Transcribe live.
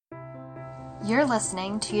You're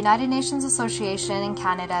listening to United Nations Association in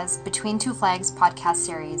Canada's Between Two Flags podcast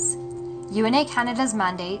series. UNA Canada's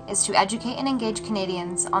mandate is to educate and engage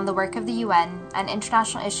Canadians on the work of the UN and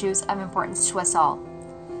international issues of importance to us all.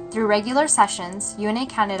 Through regular sessions, UNA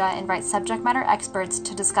Canada invites subject matter experts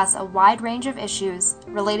to discuss a wide range of issues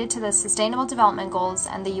related to the Sustainable Development Goals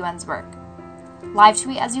and the UN's work. Live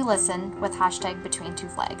tweet as you listen with hashtag Between Two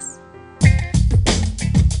Flags.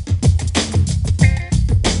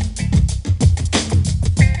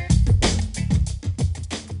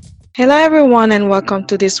 Hello everyone and welcome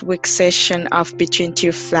to this week's session of Between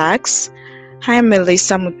Two Flags. I'm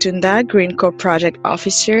Melissa Mutunda, Green Corps Project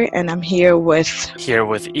Officer, and I'm here with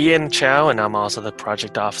Ian Chow, and I'm also the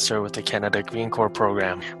Project Officer with the Canada Green Corps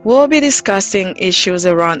Program. We'll be discussing issues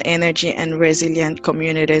around energy and resilient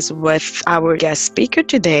communities with our guest speaker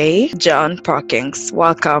today, John Parkins.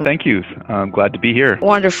 Welcome. Thank you. I'm glad to be here.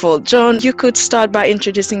 Wonderful. John, you could start by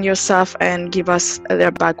introducing yourself and give us a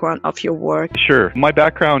little background of your work. Sure. My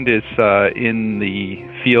background is in the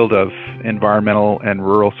field of environmental and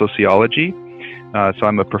rural sociology. So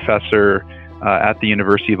I'm a professor at the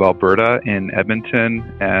University of Alberta in Edmonton,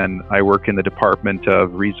 and I work in the Department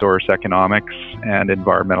of Resource Economics and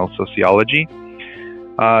Environmental Sociology.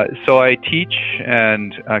 So I teach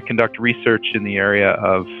and conduct research in the area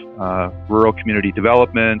of rural community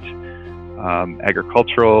development,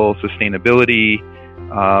 agricultural sustainability,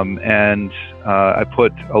 and I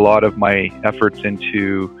put a lot of my efforts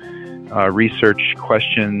into research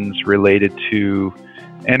questions related to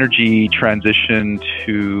energy transition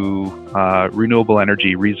to renewable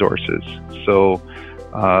energy resources. So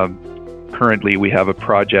currently we have a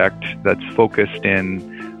project that's focused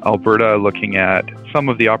in Alberta looking at some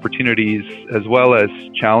of the opportunities as well as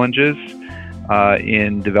challenges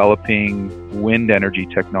in developing wind energy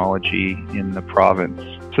technology in the province.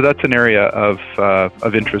 So that's an area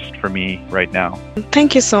of interest for me right now.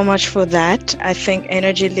 Thank you so much for that. I think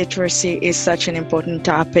energy literacy is such an important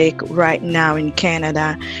topic right now in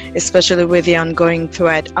Canada, especially with the ongoing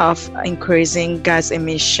threat of increasing gas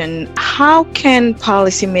emission. How can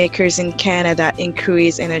policymakers in Canada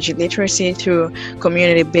increase energy literacy through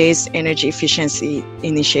community-based energy efficiency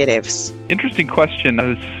initiatives? Interesting question. I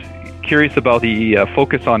was curious about the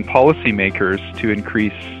focus on policymakers to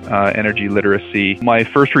increase energy literacy. My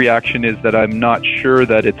first reaction is that I'm not sure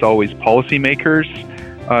that it's always policymakers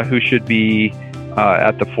who should be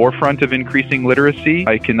at the forefront of increasing literacy.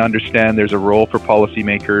 I can understand there's a role for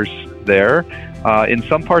policymakers there. In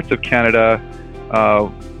some parts of Canada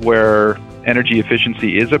where energy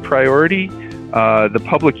efficiency is a priority, the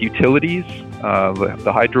public utilities,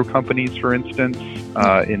 the hydro companies, for instance,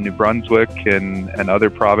 in New Brunswick and other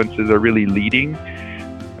provinces are really leading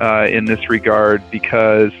in this regard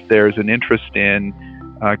because there's an interest in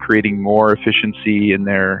creating more efficiency in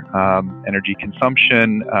their energy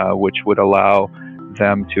consumption, which would allow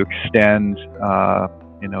them to extend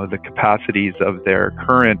the capacities of their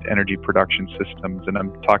current energy production systems. And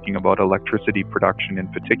I'm talking about electricity production in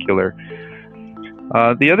particular.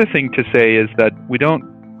 The other thing to say is that we don't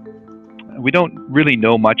really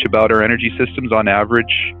know much about our energy systems. On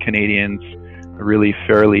average, Canadians are really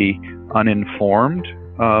fairly uninformed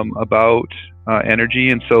about energy,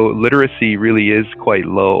 and so literacy really is quite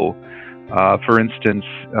low. For instance,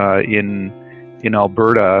 in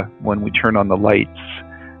Alberta, when we turn on the lights,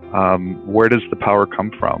 where does the power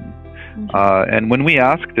come from? And when we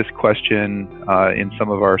ask this question in some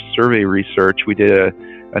of our survey research, we did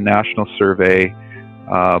a national survey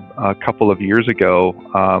a couple of years ago.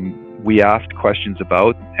 We asked questions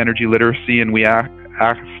about energy literacy, and we asked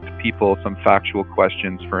people some factual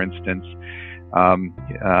questions. For instance,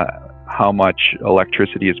 how much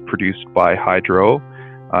electricity is produced by hydro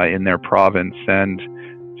in their province, and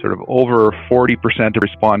sort of over 40% of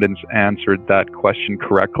respondents answered that question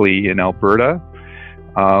correctly in Alberta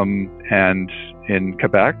and in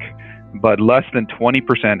Quebec, but less than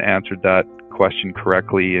 20% answered that question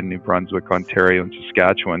correctly in New Brunswick, Ontario, and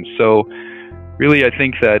Saskatchewan. So really, I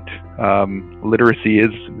think that literacy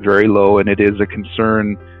is very low, and it is a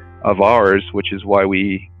concern of ours, which is why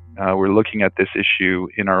we're looking at this issue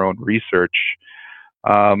in our own research.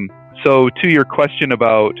 So to your question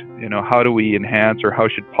about, how do we enhance, or how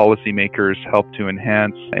should policymakers help to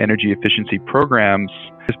enhance energy efficiency programs,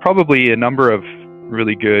 there's probably a number of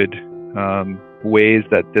really good ways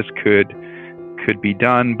that this could be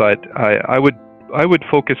done, but I would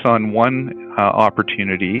focus on one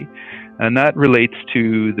opportunity, and that relates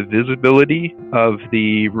to the visibility of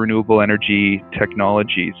the renewable energy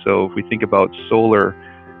technology. So if we think about solar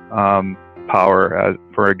power,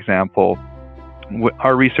 for example,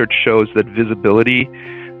 our research shows that visibility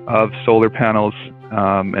of solar panels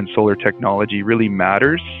and solar technology really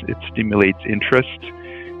matters. It stimulates interest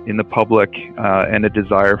in the public and a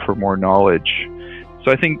desire for more knowledge.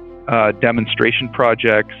 So I think demonstration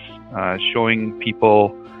projects, showing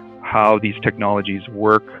people how these technologies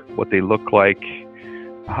work, what they look like,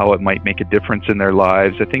 how it might make a difference in their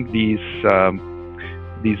lives. I think these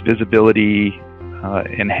visibility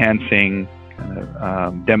enhancing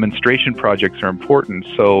demonstration projects are important.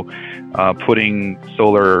 So putting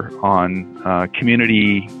solar on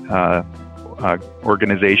community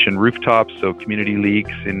organization rooftops, so community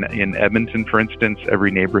leagues. In Edmonton, for instance,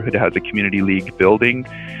 every neighborhood has a community league building.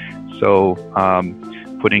 So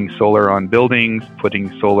putting solar on buildings,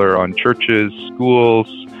 putting solar on churches, schools,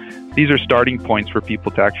 these are starting points for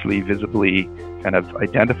people to actually visibly kind of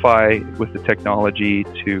identify with the technology,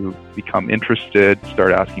 to become interested,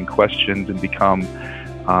 start asking questions, and become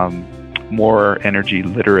more energy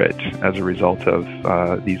literate as a result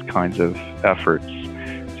of these kinds of efforts.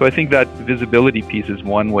 So I think that visibility piece is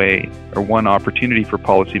one way or one opportunity for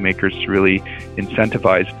policymakers to really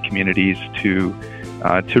incentivize communities to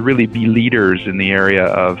really be leaders in the area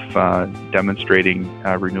of demonstrating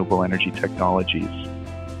renewable energy technologies.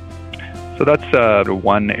 So that's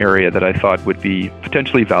one area that I thought would be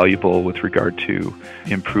potentially valuable with regard to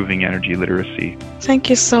improving energy literacy. Thank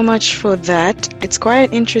you so much for that. It's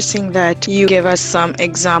quite interesting that you gave us some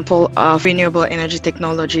example of renewable energy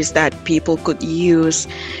technologies that people could use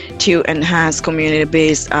to enhance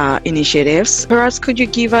community-based initiatives. Perhaps could you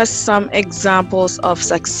give us some examples of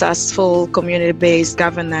successful community-based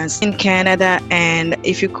governance in Canada, and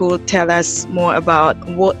if you could tell us more about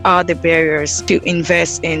what are the barriers to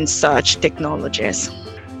invest in such technologies?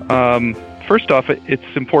 First off,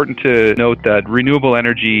 it's important to note that renewable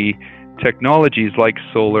energy technologies like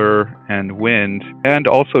solar and wind, and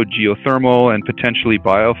also geothermal and potentially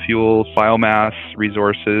biofuels, biomass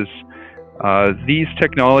resources, these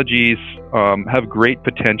technologies have great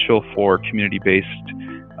potential for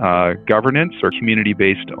community-based governance or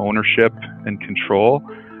community-based ownership and control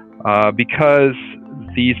because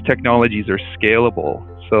these technologies are scalable.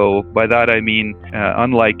 So by that I mean,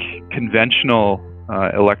 unlike conventional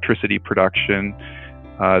electricity production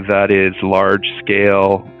that is large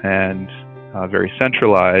scale and very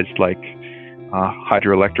centralized, like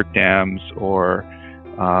hydroelectric dams or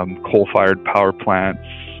coal-fired power plants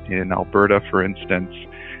in Alberta, for instance.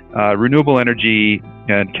 Renewable energy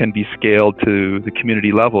can be scaled to the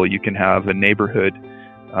community level. You can have a neighborhood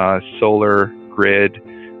solar grid,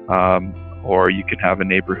 or you can have a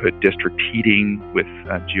neighborhood district heating with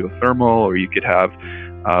geothermal, or you could have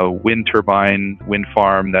a wind turbine, wind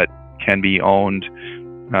farm that can be owned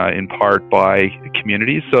in part by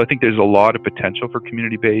communities. So I think there's a lot of potential for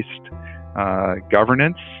community-based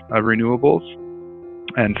governance of renewables,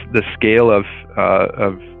 and the scale of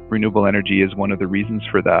renewable energy is one of the reasons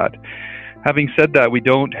for that. Having said that, we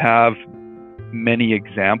don't have many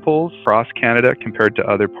examples across Canada compared to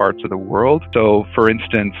other parts of the world. So, for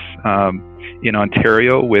instance, in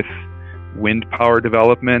Ontario with wind power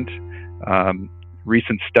development,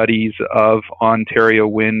 recent studies of Ontario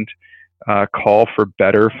wind call for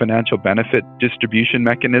better financial benefit distribution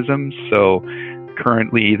mechanisms. So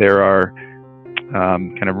currently there are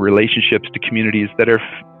kind of relationships to communities that are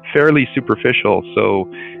fairly superficial.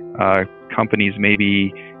 So companies may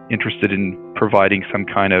be interested in providing some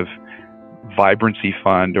kind of vibrancy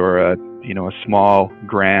fund or a small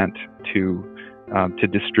grant to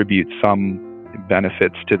distribute some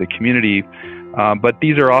benefits to the community, but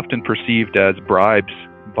these are often perceived as bribes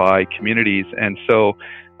by communities. And so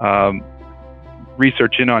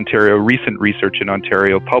recent research in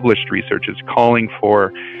Ontario, published research, is calling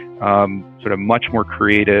for sort of much more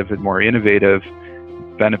creative and more innovative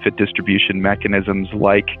benefit distribution mechanisms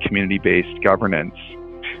like community-based governance.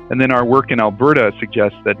 And then our work in Alberta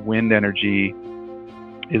suggests that wind energy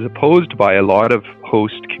is opposed by a lot of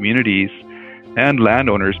host communities and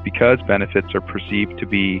landowners because benefits are perceived to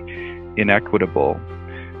be inequitable.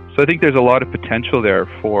 So I think there's a lot of potential there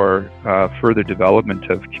for further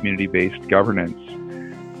development of community-based governance.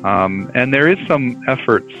 And there is some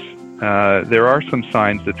efforts, there are some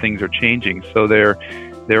signs that things are changing. So there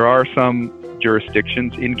are some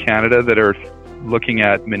jurisdictions in Canada that are looking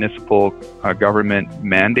at municipal government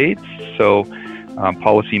mandates. So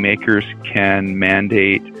policymakers can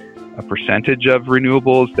mandate a percentage of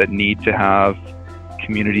renewables that need to have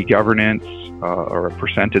community governance or a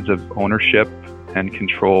percentage of ownership and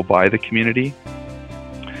control by the community.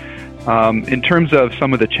 In terms of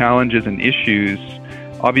some of the challenges and issues,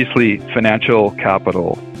 obviously financial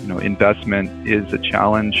capital, investment is a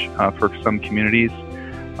challenge for some communities,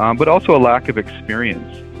 but also a lack of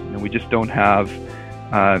experience. We just don't have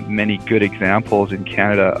many good examples in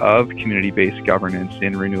Canada of community-based governance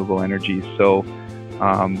in renewable energy. So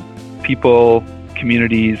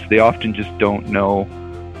communities, they often just don't know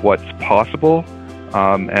what's possible,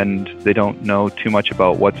 and they don't know too much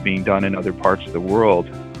about what's being done in other parts of the world.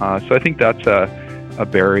 So I think that's a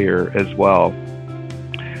barrier as well.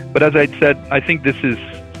 But as I said, I think this is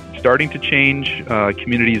starting to change.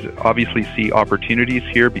 Communities obviously see opportunities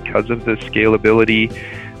here because of the scalability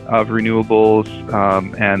of renewables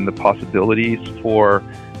and the possibilities for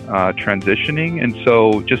transitioning. And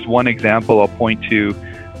so just one example I'll point to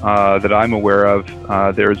that I'm aware of,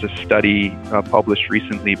 there's a study published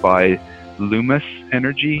recently by Loomis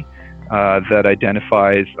Energy that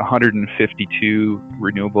identifies 152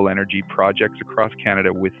 renewable energy projects across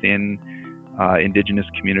Canada within Indigenous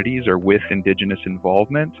communities or with Indigenous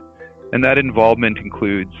involvement. And that involvement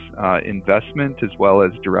includes investment as well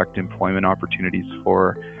as direct employment opportunities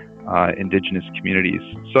for Indigenous communities.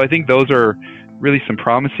 So I think those are really some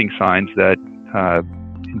promising signs that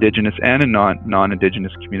Indigenous and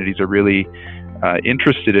non-Indigenous communities are really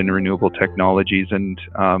interested in renewable technologies. And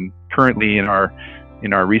currently in our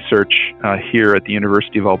research here at the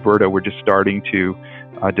University of Alberta, we're just starting to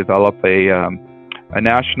develop a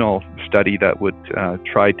national study that would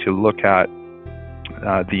try to look at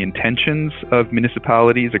the intentions of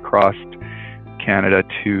municipalities across Canada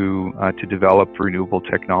to develop renewable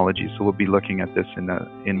technologies. So we'll be looking at this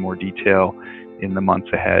in more detail in the months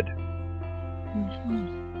ahead.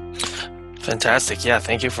 Fantastic. Yeah,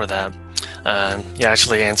 thank you for that. You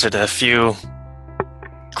actually answered a few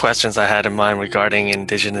questions I had in mind regarding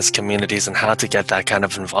Indigenous communities and how to get that kind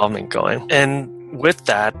of involvement going. And with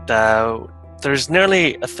that, there's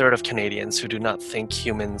nearly a third of Canadians who do not think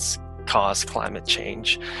humans cause climate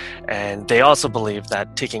change. And they also believe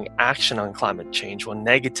that taking action on climate change will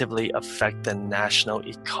negatively affect the national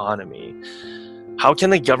economy. How can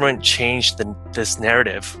the government change this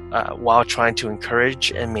narrative while trying to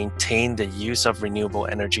encourage and maintain the use of renewable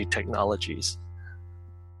energy technologies?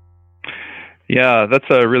 Yeah, that's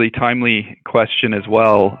a really timely question as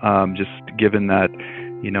well. Just given that,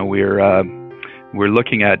 we're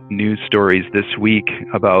looking at news stories this week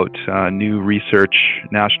about new research,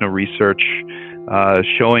 national research,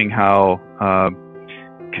 showing how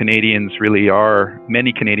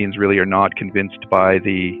many Canadians really are not convinced by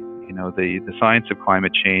the science of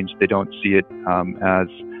climate change. They don't see it as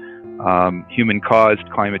human-caused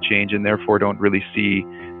climate change, and therefore don't really see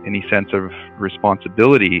any sense of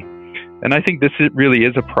responsibility. And I think this really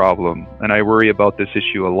is a problem, and I worry about this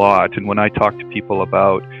issue a lot. And when I talk to people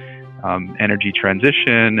about energy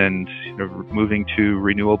transition and moving to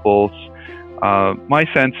renewables, my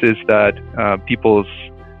sense is that people's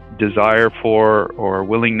desire for or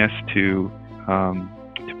willingness to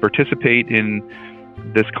participate in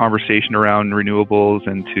this conversation around renewables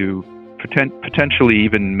and to potentially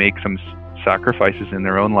even make some sacrifices in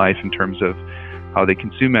their own life in terms of how they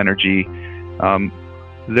consume energy,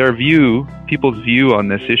 people's view on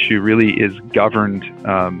this issue really is governed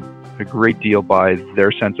a great deal by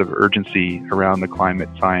their sense of urgency around the climate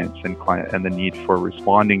science and the need for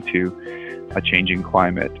responding to a changing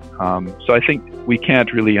climate. So I think we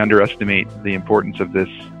can't really underestimate the importance of this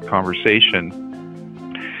conversation.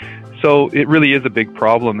 So it really is a big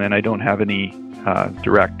problem, and I don't have any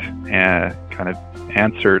direct kind of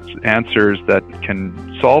answers that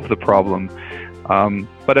can solve the problem.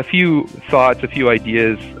 But a few thoughts, a few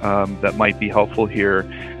ideas that might be helpful here.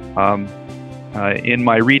 In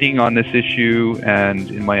my reading on this issue and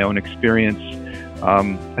in my own experience,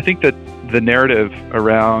 I think that the narrative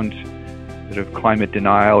around sort of climate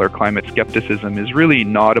denial or climate skepticism is really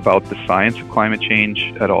not about the science of climate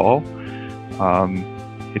change at all.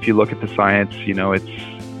 If you look at the science,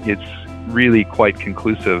 it's really quite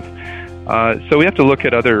conclusive. So we have to look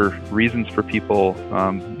at other reasons for people,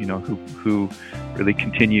 who really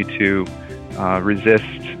continue to resist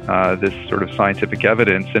this sort of scientific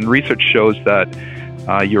evidence. And research shows that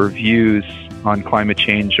your views on climate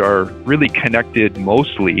change are really connected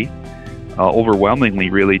mostly, overwhelmingly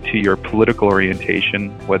really, to your political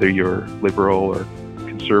orientation, whether you're liberal or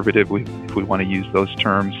conservative, if we want to use those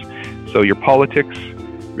terms. So your politics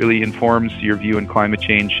really informs your view on climate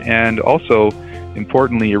change, and also,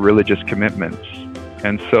 importantly, your religious commitments.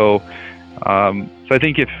 And so I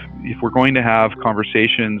think if we're going to have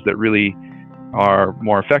conversations that really are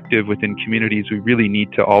more effective within communities, we really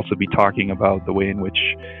need to also be talking about the way in which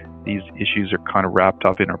these issues are kind of wrapped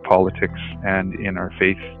up in our politics and in our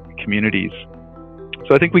faith communities.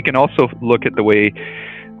 So I think we can also look at the way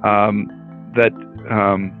that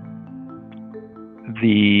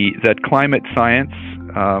climate science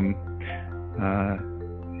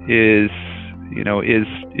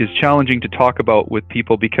is challenging to talk about with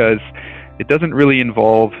people because it doesn't really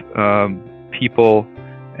involve people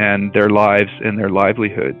and their lives and their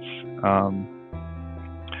livelihoods.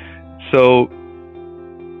 So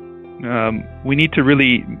we need to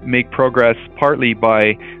really make progress partly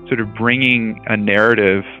by sort of bringing a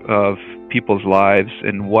narrative of people's lives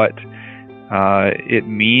and what it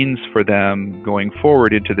means for them going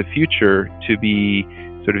forward into the future to be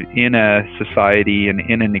sort of in a society and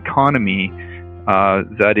in an economy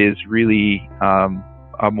that is really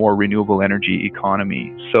a more renewable energy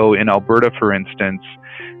economy. So in Alberta, for instance,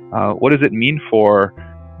 what does it mean for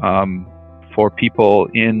people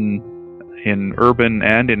in urban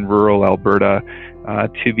and in rural Alberta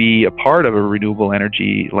to be a part of a renewable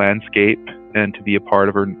energy landscape and to be a part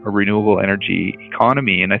of a renewable energy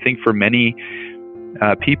economy? And I think for many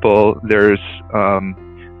people, there's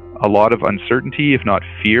a lot of uncertainty, if not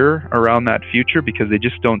fear, around that future because they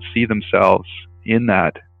just don't see themselves in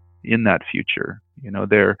that future.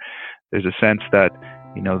 There's a sense that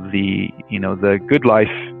the good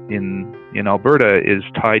life in Alberta is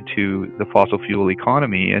tied to the fossil fuel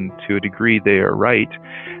economy, and to a degree they are right.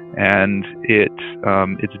 And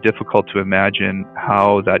it's difficult to imagine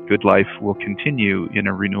how that good life will continue in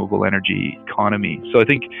a renewable energy economy. So I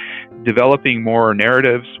think developing more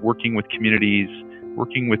narratives, working with communities,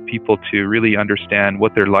 working with people to really understand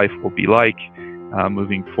what their life will be like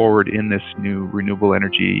moving forward in this new renewable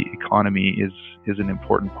energy economy is an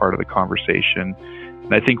important part of the conversation.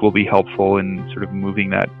 And I think will be helpful in sort of moving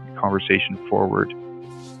that conversation forward.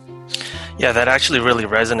 Yeah, that actually really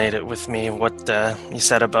resonated with me, what you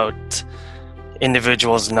said about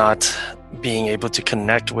individuals not being able to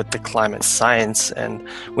connect with the climate science, and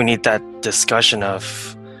we need that discussion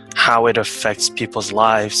of how it affects people's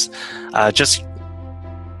lives. Just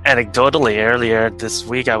anecdotally, earlier this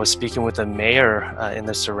week, I was speaking with a mayor in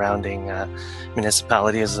the surrounding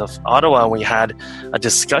municipalities of Ottawa, and we had a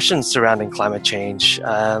discussion surrounding climate change.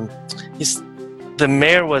 The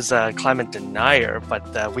mayor was a climate denier,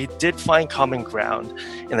 but we did find common ground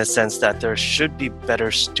in the sense that there should be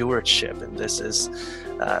better stewardship, and this is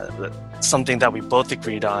something that we both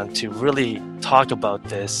agreed on to really talk about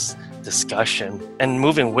this discussion. And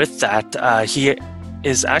moving with that, he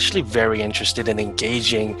is actually very interested in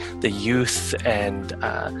engaging the youth, and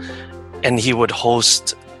he would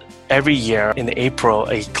host every year in April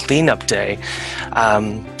a cleanup day.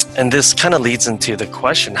 And this kind of leads into the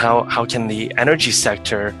question, how can the energy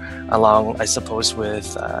sector, along, I suppose,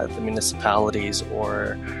 with the municipalities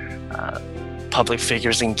or public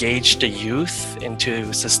figures, engage the youth into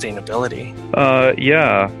sustainability?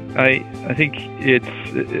 I think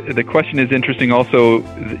the question is interesting also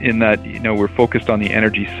in that, we're focused on the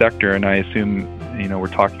energy sector, and I assume, we're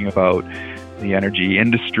talking about the energy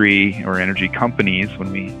industry or energy companies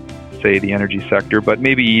when we say the energy sector, but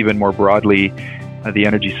maybe even more broadly, the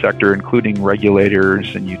energy sector, including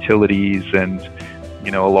regulators and utilities and,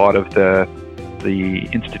 a lot of the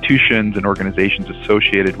institutions and organizations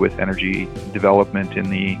associated with energy development in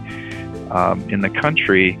the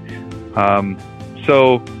country.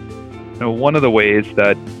 So one of the ways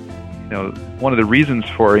that, one of the reasons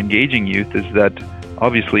for engaging youth is that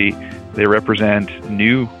obviously they represent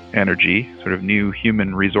new energy, sort of new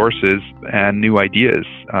human resources and new ideas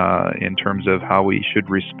in terms of how we should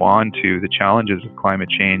respond to the challenges of climate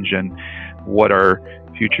change and what our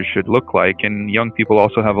future should look like. And young people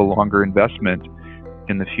also have a longer investment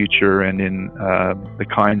in the future and in the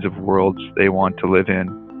kinds of worlds they want to live in.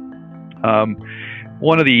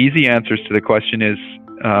 One of the easy answers to the question is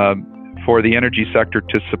for the energy sector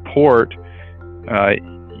to support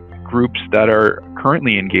groups that are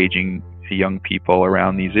currently engaging young people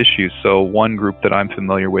around these issues. So one group that I'm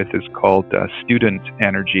familiar with is called Student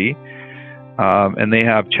Energy, and they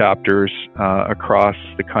have chapters across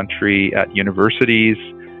the country at universities.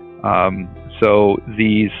 So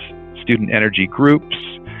these student energy groups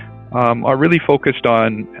are really focused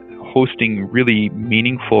on hosting really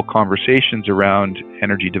meaningful conversations around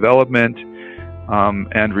energy development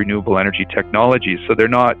and renewable energy technologies. So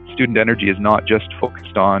student energy is not just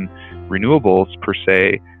focused on renewables per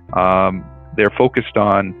se. They're focused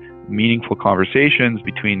on meaningful conversations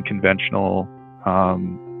between conventional,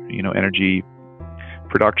 energy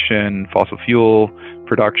production, fossil fuel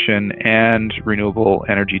production, and renewable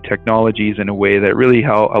energy technologies in a way that really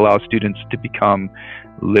allows students to become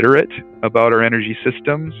literate about our energy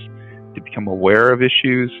systems, to become aware of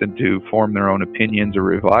issues, and to form their own opinions or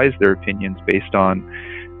revise their opinions based on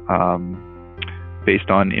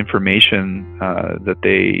information that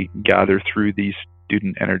they gather through these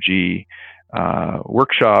student energy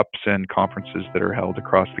workshops and conferences that are held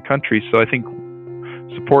across the country. So I think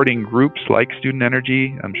supporting groups like Student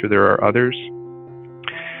Energy. I'm sure there are others.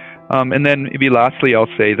 And then maybe lastly, I'll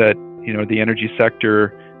say that, the energy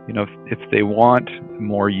sector, if they want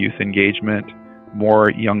more youth engagement,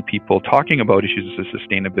 more young people talking about issues of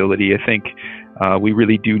sustainability, I think we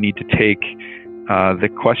really do need to take the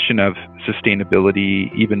question of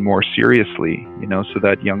sustainability even more seriously, so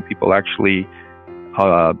that young people actually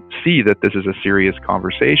see that this is a serious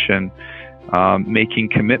conversation, making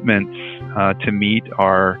commitments to meet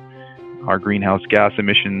our greenhouse gas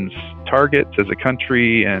emissions targets as a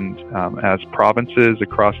country and as provinces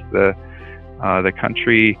across the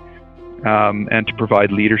country, and to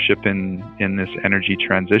provide leadership in this energy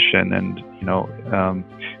transition. And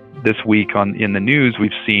this week in the news,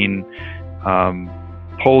 we've seen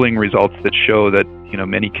polling results that show that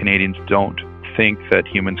many Canadians don't think that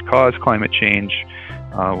humans cause climate change.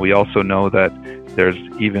 We also know that there's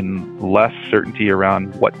even less certainty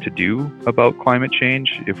around what to do about climate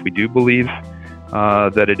change if we do believe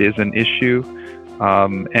that it is an issue.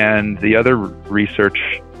 And the other research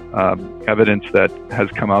evidence that has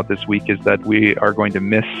come out this week is that we are going to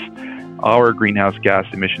miss our greenhouse gas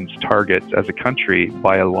emissions targets as a country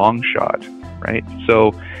by a long shot, right?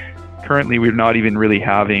 So currently we're not even really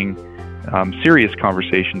having serious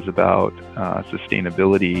conversations about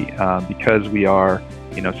sustainability because we are,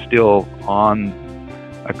 still on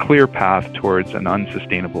a clear path towards an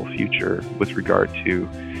unsustainable future with regard to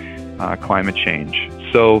climate change.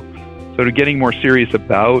 So getting more serious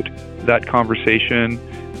about that conversation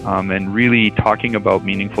and really talking about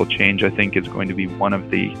meaningful change, I think, is going to be one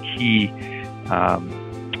of the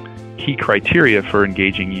key criteria for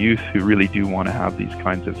engaging youth who really do want to have these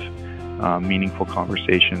kinds of meaningful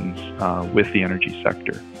conversations with the energy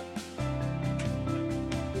sector.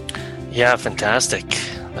 Yeah, fantastic.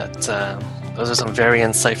 Those are some very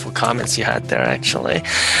insightful comments you had there, actually.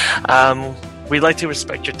 We'd like to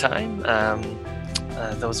respect your time.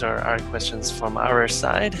 Those are our questions from our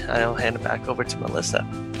side. I'll hand it back over to Melissa.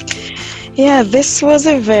 Yeah, this was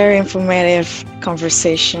a very informative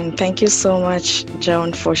conversation. Thank you so much,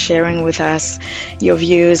 Joan, for sharing with us your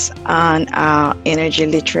views on energy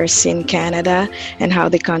literacy in Canada and how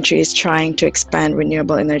the country is trying to expand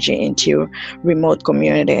renewable energy into remote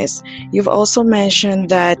communities. You've also mentioned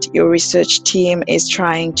that your research team is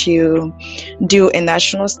trying to do a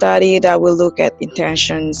national study that will look at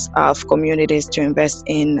intentions of communities to invest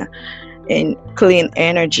in clean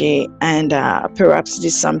energy, and perhaps this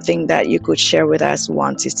is something that you could share with us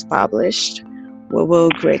once it's published. We will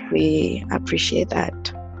greatly appreciate that.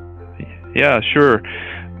 Yeah, sure.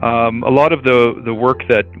 A lot of the work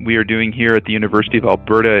that we are doing here at the University of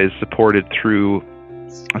Alberta is supported through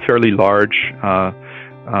a fairly large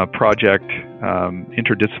project,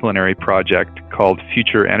 interdisciplinary project called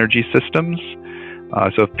Future Energy Systems.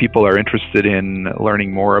 So if people are interested in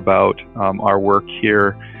learning more about our work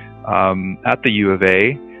here at the U of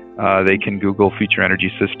A, they can Google Future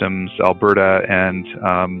Energy Systems Alberta, and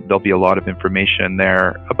there'll be a lot of information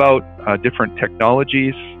there about different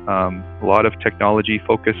technologies, a lot of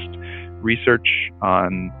technology-focused research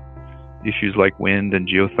on issues like wind and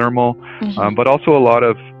geothermal, but also a lot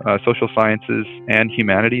of social sciences and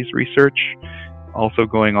humanities research also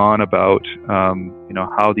going on about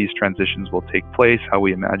how these transitions will take place, how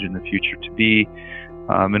we imagine the future to be,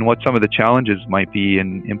 and what some of the challenges might be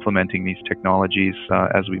in implementing these technologies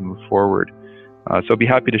as we move forward. So I'd be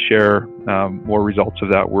happy to share more results of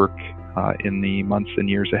that work in the months and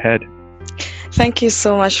years ahead. Thank you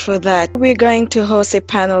so much for that. We're going to host a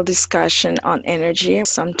panel discussion on energy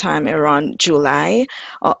sometime around July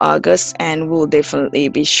or August, and we'll definitely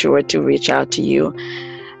be sure to reach out to you.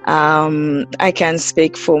 I can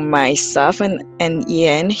speak for myself and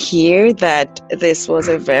Ian here that this was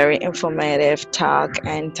a very informative talk,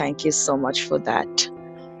 and thank you so much for that.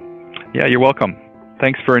 Yeah, you're welcome.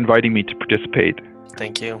 Thanks for inviting me to participate.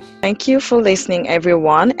 Thank you. Thank you for listening,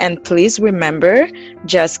 everyone, and please remember,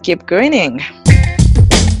 just keep greening.